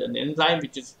actually an enzyme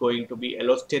which is going to be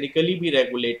allosterically be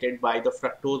regulated by the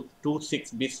fructose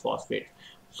 2,6 bisphosphate.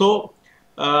 So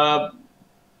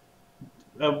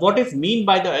what is mean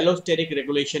by the allosteric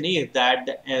regulation is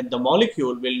that the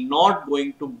molecule will not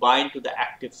going to bind to the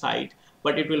active site,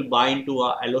 but it will bind to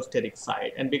a allosteric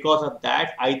site, and because of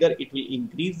that, either it will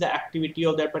increase the activity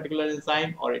of that particular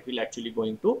enzyme, or it will actually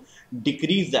going to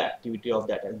decrease the activity of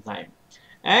that enzyme.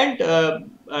 And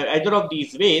either of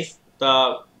these ways,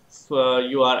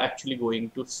 you are actually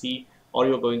going to see, or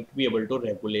you're going to be able to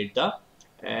regulate the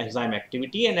enzyme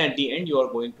activity, and at the end you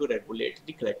are going to regulate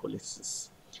the glycolysis.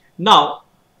 Now,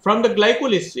 from the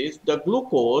glycolysis, the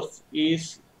glucose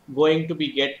is going to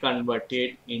be get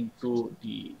converted into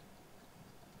the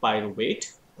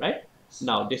pyruvate, right?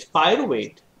 Now, this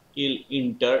pyruvate will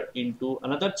enter into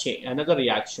another chain, another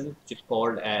reaction, which is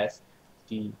called as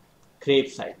the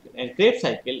Krebs cycle. And Krebs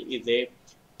cycle is a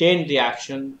 10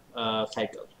 reaction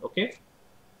cycle. Okay.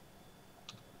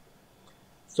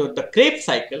 So the Krebs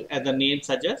cycle, as the name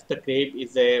suggests, the Krebs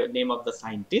is the name of the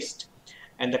scientist.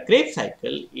 And the Krebs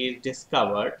cycle is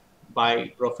discovered by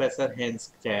Professor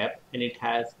Hans Krebs, and it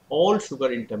has all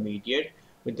sugar intermediate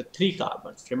with the 3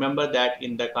 carbons. Remember that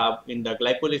in the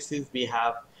glycolysis we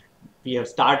have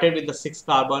started with the 6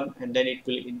 carbon, and then it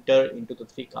will enter into the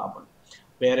 3 carbon.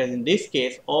 Whereas in this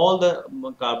case, all the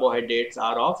carbohydrates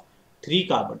are of 3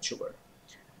 carbon sugar.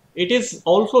 It is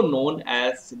also known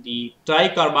as the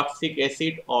tricarboxylic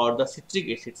acid or the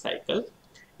citric acid cycle.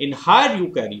 In higher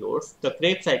eukaryotes, the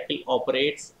Krebs cycle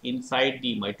operates inside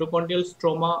the mitochondrial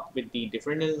stroma with the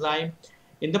different enzyme.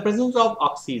 In the presence of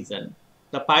oxygen,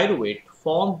 the pyruvate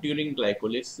formed during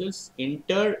glycolysis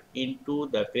enter into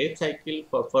the Krebs cycle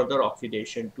for further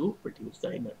oxidation to produce the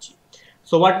energy.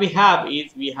 So what we have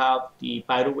is we have the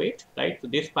pyruvate, right? So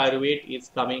this pyruvate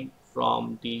is coming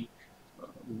from the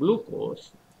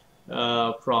glucose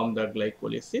from the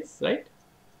glycolysis, right?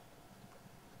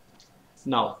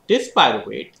 Now, this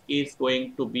pyruvate is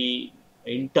going to be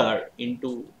entered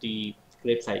into the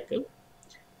Krebs cycle.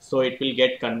 So, it will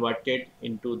get converted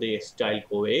into the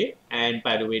acetyl-CoA, and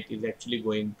pyruvate is actually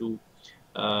going to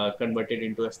converted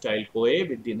into acetyl-CoA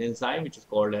with the enzyme which is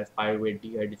called as pyruvate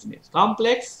dehydrogenase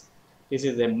complex. This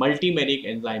is a multimeric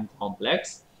enzyme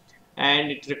complex,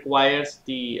 and it requires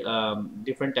the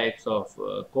different types of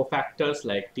cofactors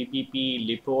like TPP,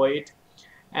 lipoid.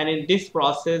 And in this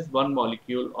process, one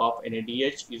molecule of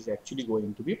NADH is actually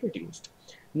going to be produced.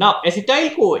 Now,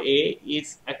 acetyl-CoA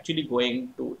is actually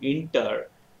going to enter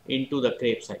into the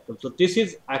Krebs cycle. So, this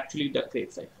is actually the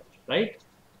Krebs cycle, right?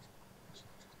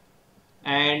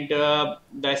 And the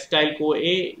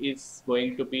acetyl-CoA is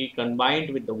going to be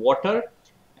combined with the water,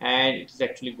 and it is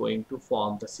actually going to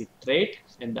form the citrate,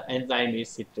 and the enzyme is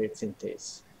citrate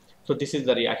synthase. So, this is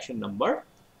the reaction number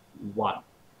 1.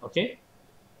 Okay.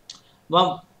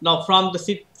 Now from the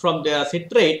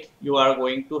citrate, you are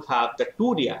going to have the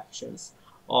 2 reactions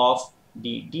of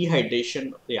the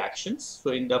dehydration reactions.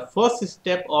 So in the first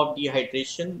step of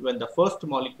dehydration, when the first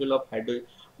molecule of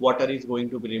water is going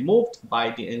to be removed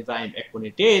by the enzyme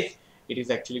aconitase, it is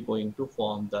actually going to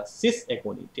form the cis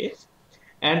aconitase.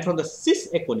 And from the cis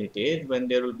aconitase, when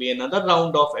there will be another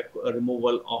round of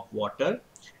removal of water,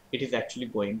 it is actually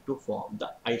going to form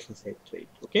the isocitrate.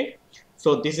 Okay.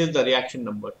 So this is the reaction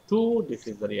number 2, this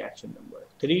is the reaction number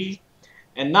 3,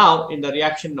 and now in the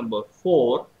reaction number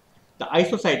 4, the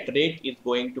isocitrate is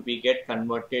going to be get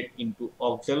converted into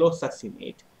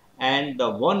oxalosuccinate, and the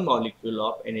 1 molecule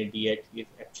of NADH is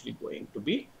actually going to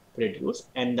be produced,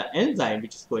 and the enzyme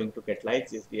which is going to catalyze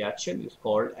this reaction is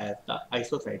called as the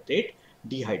isocitrate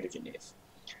dehydrogenase.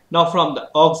 Now from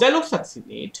the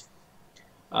oxalosuccinate,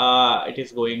 it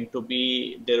is going to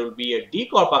be, there will be a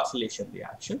decarboxylation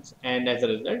reactions, and as a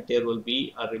result there will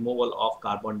be a removal of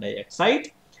carbon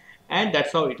dioxide, and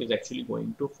that's how it is actually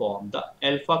going to form the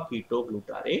alpha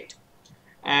ketoglutarate,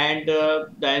 and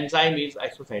the enzyme is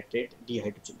isocitrate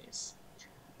dehydrogenase.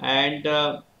 And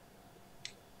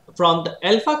from the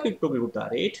alpha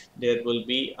ketoglutarate, there will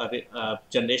be a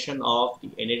generation of the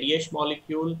NADH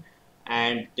molecule,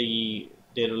 and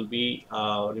there will be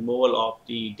removal of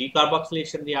the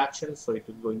decarboxylation reaction. So it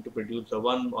is going to produce the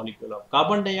one molecule of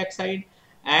carbon dioxide,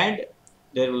 and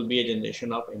there will be a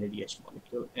generation of NADH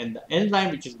molecule. And the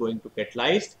enzyme which is going to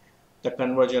catalyze the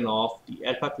conversion of the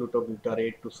alpha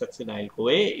ketoglutarate to succinyl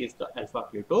CoA is the alpha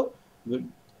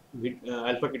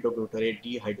ketoglutarate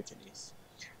dehydrogenase.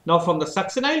 Now, from the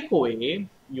succinyl CoA,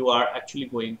 you are actually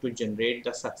going to generate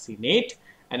the succinate,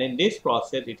 and in this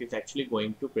process, it is actually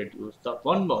going to produce the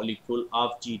one molecule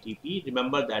of GTP.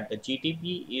 Remember that the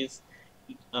GTP is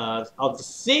of the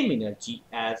same energy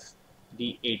as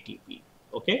the ATP.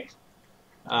 Okay,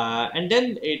 and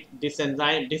then this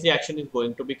reaction is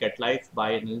going to be catalyzed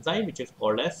by an enzyme which is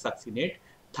called as succinate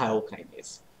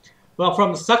thiokinase. Now,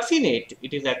 from succinate,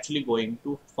 it is actually going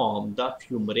to form the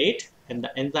fumarate, and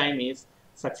the enzyme is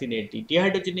succinate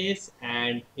dehydrogenase,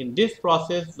 and in this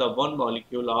process the one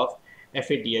molecule of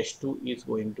FADH2 is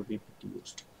going to be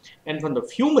produced, and from the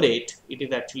fumarate it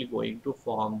is actually going to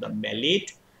form the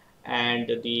malate,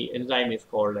 and the enzyme is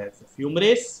called as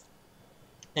fumarase,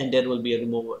 and there will be a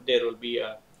removal, there will be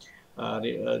a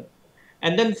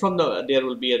and then from the there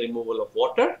will be a removal of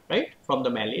water, right, from the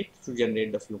malate to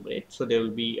generate the fumarate. So there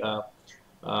will be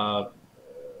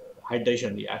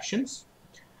hydration reactions,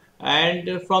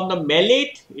 and from the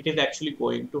malate it is actually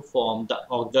going to form the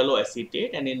oxaloacetate,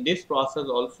 and in this process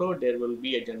also there will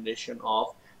be a generation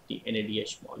of the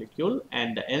NADH molecule,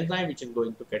 and the enzyme which is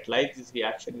going to catalyze this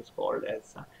reaction is called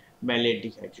as malate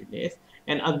dehydrogenase,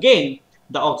 and again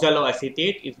the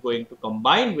oxaloacetate is going to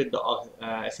combine with the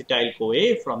acetyl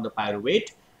CoA from the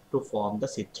pyruvate to form the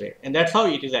citrate, and that's how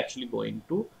it is actually going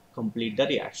to complete the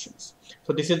reactions.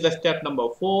 So this is the step number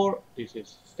 4, this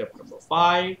is step number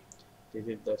 5, this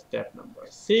is the step number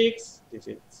 6, this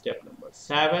is step number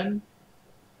 7,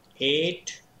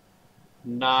 8,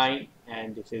 9,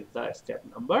 and this is the step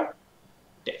number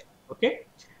 10. Okay,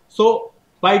 so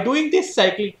by doing these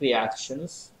cyclic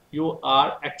reactions, you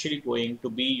are actually going to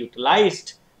be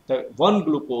utilized the one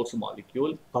glucose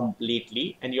molecule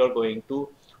completely, and you are going to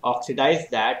oxidize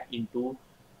that into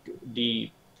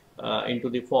the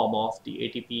form of the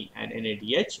ATP and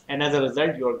NADH, and as a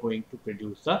result you are going to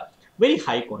produce a very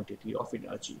high quantity of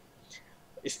energy,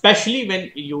 especially when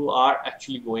you are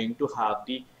actually going to have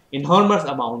the enormous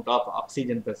amount of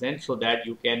oxygen present, so that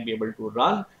you can be able to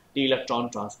run the electron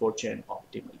transport chain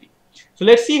optimally. So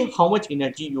let's see how much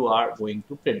energy you are going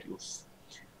to produce.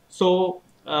 So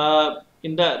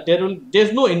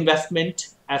there's no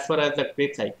investment as far as the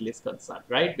Krebs cycle is concerned,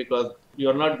 right? Because you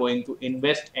are not going to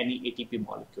invest any ATP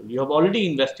molecule. You have already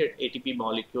invested ATP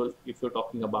molecule if you're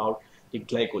talking about the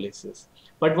glycolysis.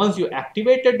 But once you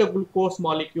activated the glucose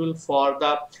molecule for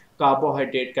the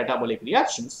carbohydrate catabolic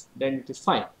reactions, then it is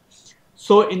fine.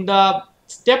 So in the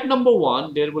step number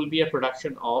 1, there will be a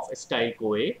production of acetyl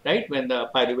CoA, right? When the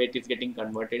pyruvate is getting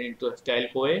converted into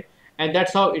acetyl CoA, and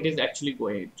that's how it is actually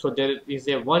going. So there is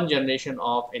a one generation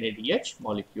of NADH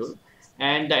molecule,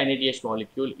 and the NADH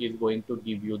molecule is going to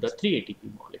give you the 3 ATP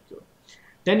molecule.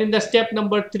 Then in the step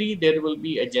number 3, there will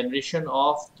be a generation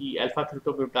of the alpha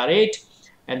ketoglutarate,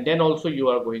 and then also you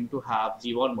are going to have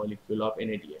the one molecule of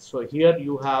NADH. So here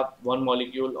you have one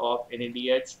molecule of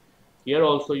NADH. Here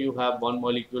also you have one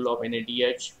molecule of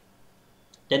NADH.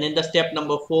 Then in the step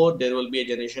number 4, there will be a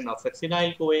generation of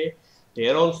succinyl CoA.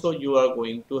 There also you are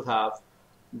going to have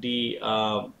the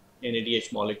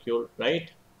NADH molecule,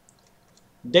 right?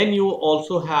 Then you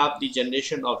also have the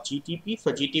generation of GTP.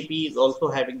 So GTP is also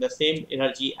having the same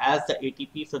energy as the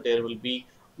ATP. So there will be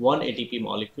one ATP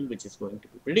molecule which is going to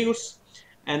be produced.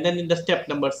 And then in the step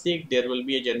number 6, there will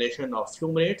be a generation of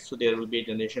fumarate. So there will be a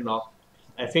generation of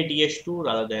FADH2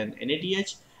 rather than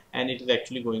NADH, and it is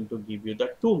actually going to give you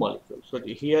the 2 molecules. So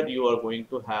here you are going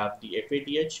to have the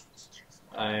FADH,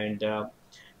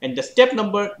 and the step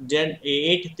number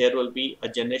 8, there will be a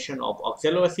generation of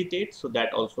oxaloacetate. So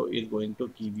that also is going to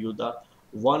give you the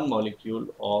 1 molecule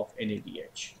of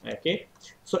NADH. Okay,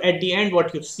 so at the end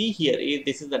what you see here is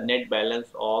this is the net balance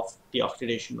of the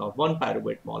oxidation of one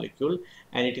pyruvate molecule,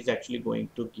 and it is actually going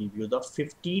to give you the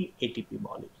 15 ATP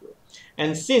molecule.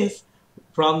 And since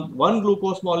from one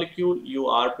glucose molecule you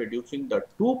are producing the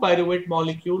 2 pyruvate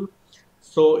molecule,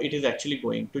 so it is actually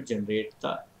going to generate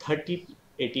the 30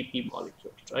 ATP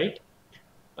molecules, right?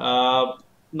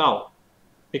 Now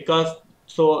because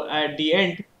so at the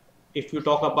end, if you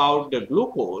talk about the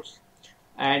glucose,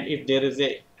 and if there is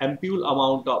a ample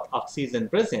amount of oxygen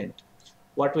present,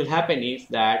 what will happen is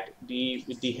that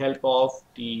with the help of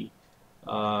the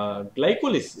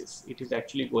glycolysis, it is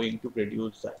actually going to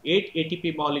produce the 8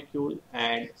 ATP molecule,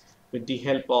 and with the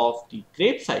help of the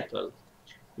Krebs cycle,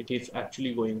 it is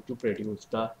actually going to produce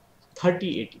the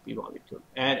 30 ATP molecule.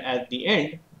 And at the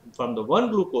end, from the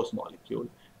one glucose molecule,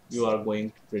 you are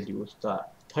going to produce the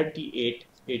 38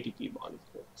 ATP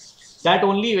molecule. That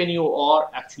only when you are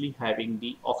actually having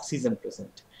the oxygen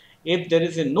present. If there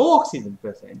is no oxygen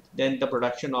present, then the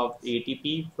production of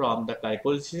ATP from the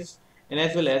glycolysis and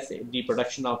as well as the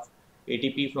production of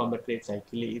ATP from the Krebs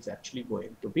cycle is actually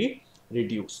going to be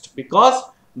reduced, because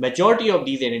majority of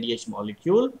these NADH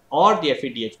molecule or the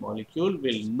FADH molecule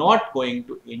will not going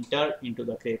to enter into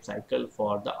the Krebs cycle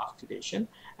for the oxidation,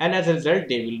 and as a result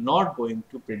they will not going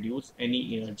to produce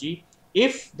any energy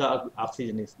if the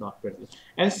oxygen is not present.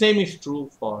 And same is true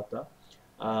for the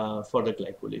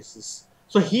glycolysis.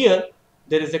 So here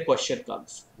there is a question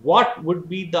comes: what would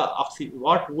be the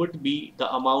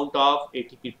amount of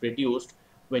ATP produced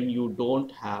when you don't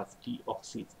have the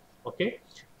oxygen? Okay,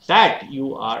 that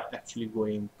you are actually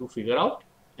going to figure out,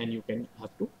 and you can have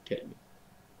to tell me.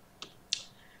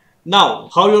 Now,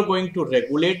 how you're going to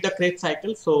regulate the Krebs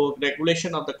cycle? So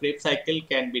regulation of the Krebs cycle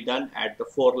can be done at the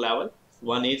 4 levels.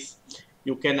 One is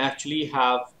you can actually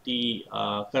have the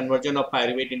conversion of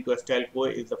pyruvate into acetyl-CoA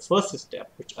is the first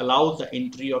step, which allows the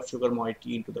entry of sugar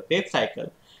moiety into the Krebs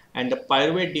cycle, and the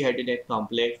pyruvate dehydrogenase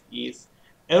complex is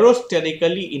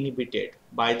aerosterically inhibited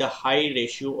by the high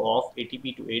ratio of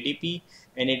ATP to ADP,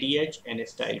 NADH, and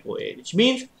acetyl-CoA, which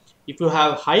means if you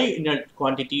have high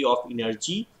quantity of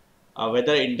energy,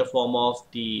 whether in the form of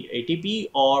the ATP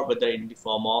or whether in the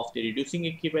form of the reducing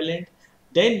equivalent,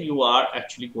 then you are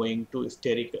actually going to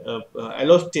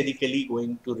allosterically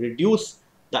going to reduce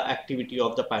the activity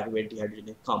of the pyruvate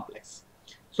dehydrogenase complex.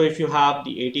 So if you have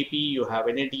the ATP, you have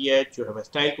NADH, you have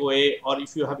acetyl-CoA, or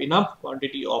if you have enough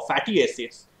quantity of fatty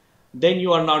acids, then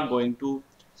you are not going to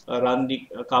run the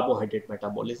carbohydrate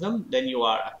metabolism. Then you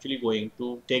are actually going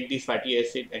to take this fatty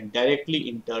acid and directly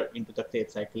enter into the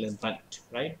Krebs cycle and run it,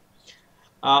 right?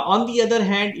 On the other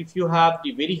hand, if you have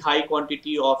the very high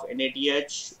quantity of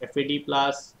NADH, FAD+,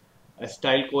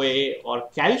 acetyl-CoA or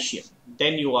calcium,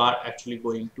 then you are actually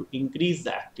going to increase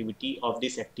the activity of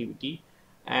this activity,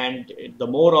 and the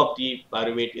more of the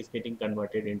pyruvate is getting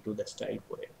converted into the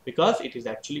acetyl-CoA, because it is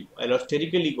actually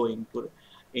allosterically going to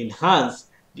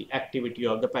enhance the activity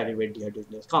of the pyruvate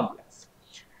dehydrogenase complex.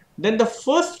 Then the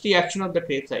first reaction of the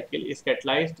Krebs cycle is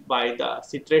catalyzed by the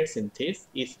citrate synthase,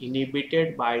 is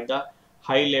inhibited by the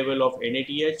high level of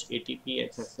NADH, ATP, and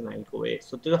acetyl-CoA.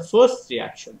 So the first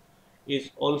reaction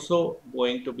is also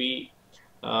going to be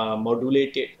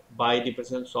modulated by the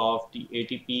presence of the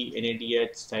ATP,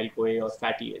 NADH, acetyl-CoA, or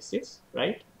fatty acids,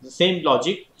 right? The same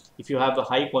logic. If you have a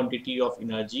high quantity of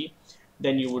energy,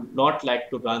 then you would not like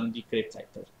to run the Krebs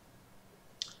cycle.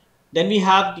 Then we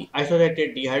have the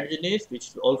isolated dehydrogenase, which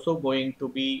is also going to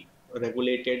be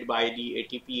regulated by the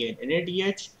ATP and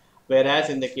NADH, whereas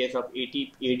in the case of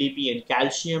ADP and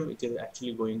calcium, it is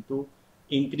actually going to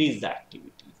increase the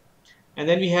activity. And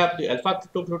then we have the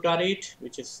alpha-ketoglutarate,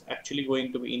 which is actually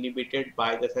going to be inhibited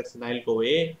by the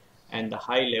acetyl-CoA and the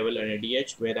high level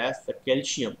NADH, whereas the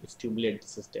calcium stimulates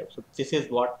the system. So this is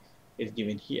what is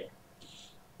given here.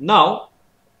 Now,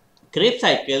 Krebs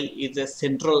cycle is a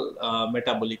central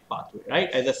metabolic pathway, right?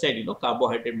 As I said,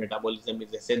 carbohydrate metabolism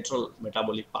is a central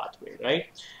metabolic pathway, right?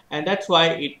 And that's why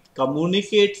it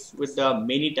communicates with the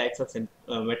many types of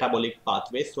metabolic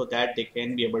pathways, so that they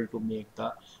can be able to make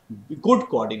the good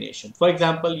coordination. For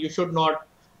example, you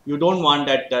don't want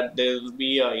that there will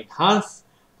be an enhanced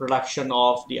production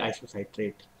of the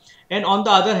isocitrate. And on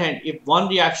the other hand, if one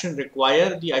reaction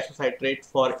requires the isocitrate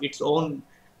for its own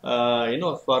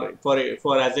for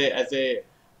as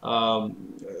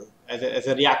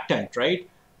a reactant, right?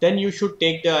 Then you should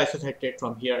take the isocitrate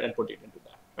from here and put it into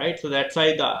that, right? So that's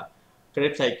why the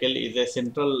Krebs cycle is a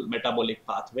central metabolic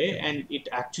pathway, and it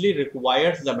actually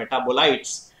requires the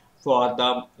metabolites for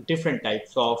the different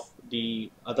types of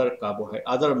the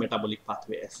other metabolic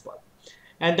pathway as well.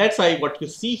 And that's why what you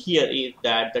see here is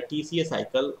that the TCA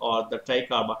cycle, or the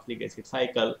tricarboxylic acid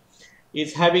cycle,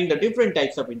 is having the different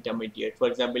types of intermediate. For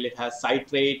example, it has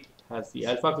citrate, it has the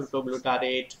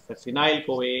alpha-ketoglutarate,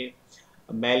 succinyl-CoA,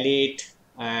 malate,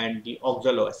 and the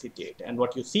oxaloacetate. And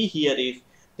what you see here is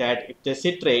that if the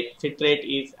citrate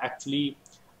is actually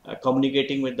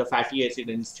communicating with the fatty acid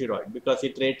and steroid, because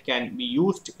citrate can be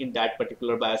used in that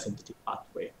particular biosynthetic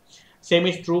pathway. Same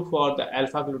is true for the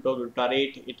alpha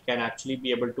glutaglutarate. It can actually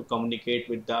be able to communicate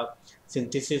with the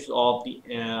synthesis of the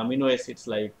amino acids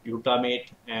like glutamate,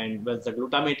 and once the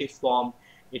glutamate is formed,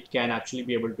 it can actually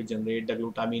be able to generate the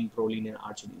glutamine, proline, and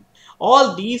arginine.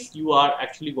 All these you are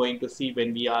actually going to see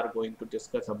when we are going to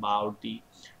discuss about the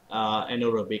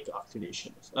anaerobic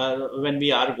oxidations, when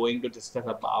we are going to discuss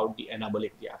about the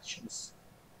anabolic reactions.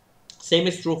 Same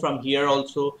is true from here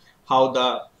also, how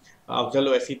the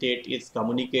oxaloacetate is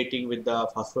communicating with the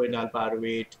phosphoenol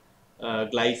pyruvate,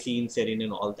 glycine, serine,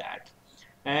 and all that.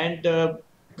 And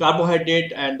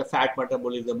carbohydrate and the fat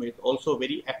metabolism is also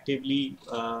very actively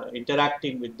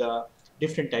interacting with the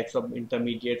different types of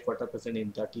intermediate what are present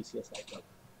in the TCA cycle.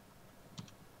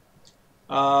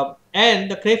 And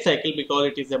the Krebs cycle,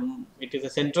 because it is a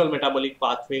central metabolic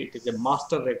pathway, it is a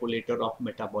master regulator of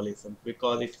metabolism,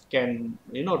 because it can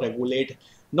regulate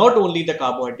not only the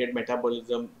carbohydrate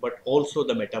metabolism but also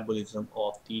the metabolism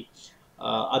of the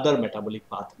other metabolic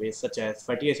pathways such as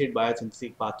fatty acid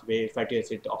biosynthetic pathway, fatty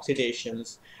acid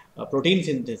oxidations, protein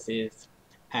synthesis,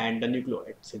 and the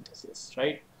nucleotide synthesis,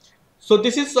 right? So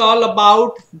this is all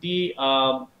about the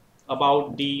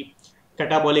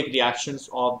catabolic reactions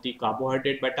of the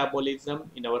carbohydrate metabolism.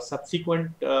 In our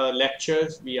subsequent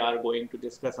lectures, we are going to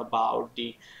discuss about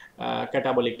the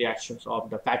catabolic reactions of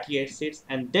the fatty acids,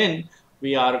 and then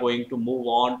we are going to move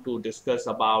on to discuss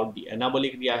about the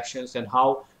anabolic reactions and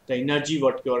how the energy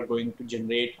what you are going to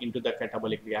generate into the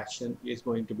catabolic reaction is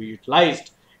going to be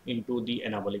utilized into the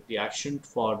anabolic reaction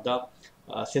for the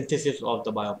synthesis of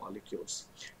the biomolecules.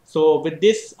 So with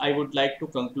this, I would like to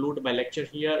conclude my lecture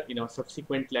here. In our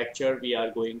subsequent lecture, we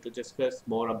are going to discuss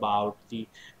more about the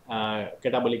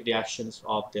catabolic reactions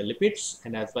of the lipids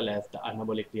and as well as the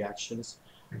anabolic reactions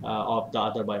of the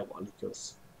other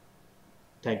biomolecules.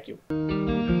 Thank you.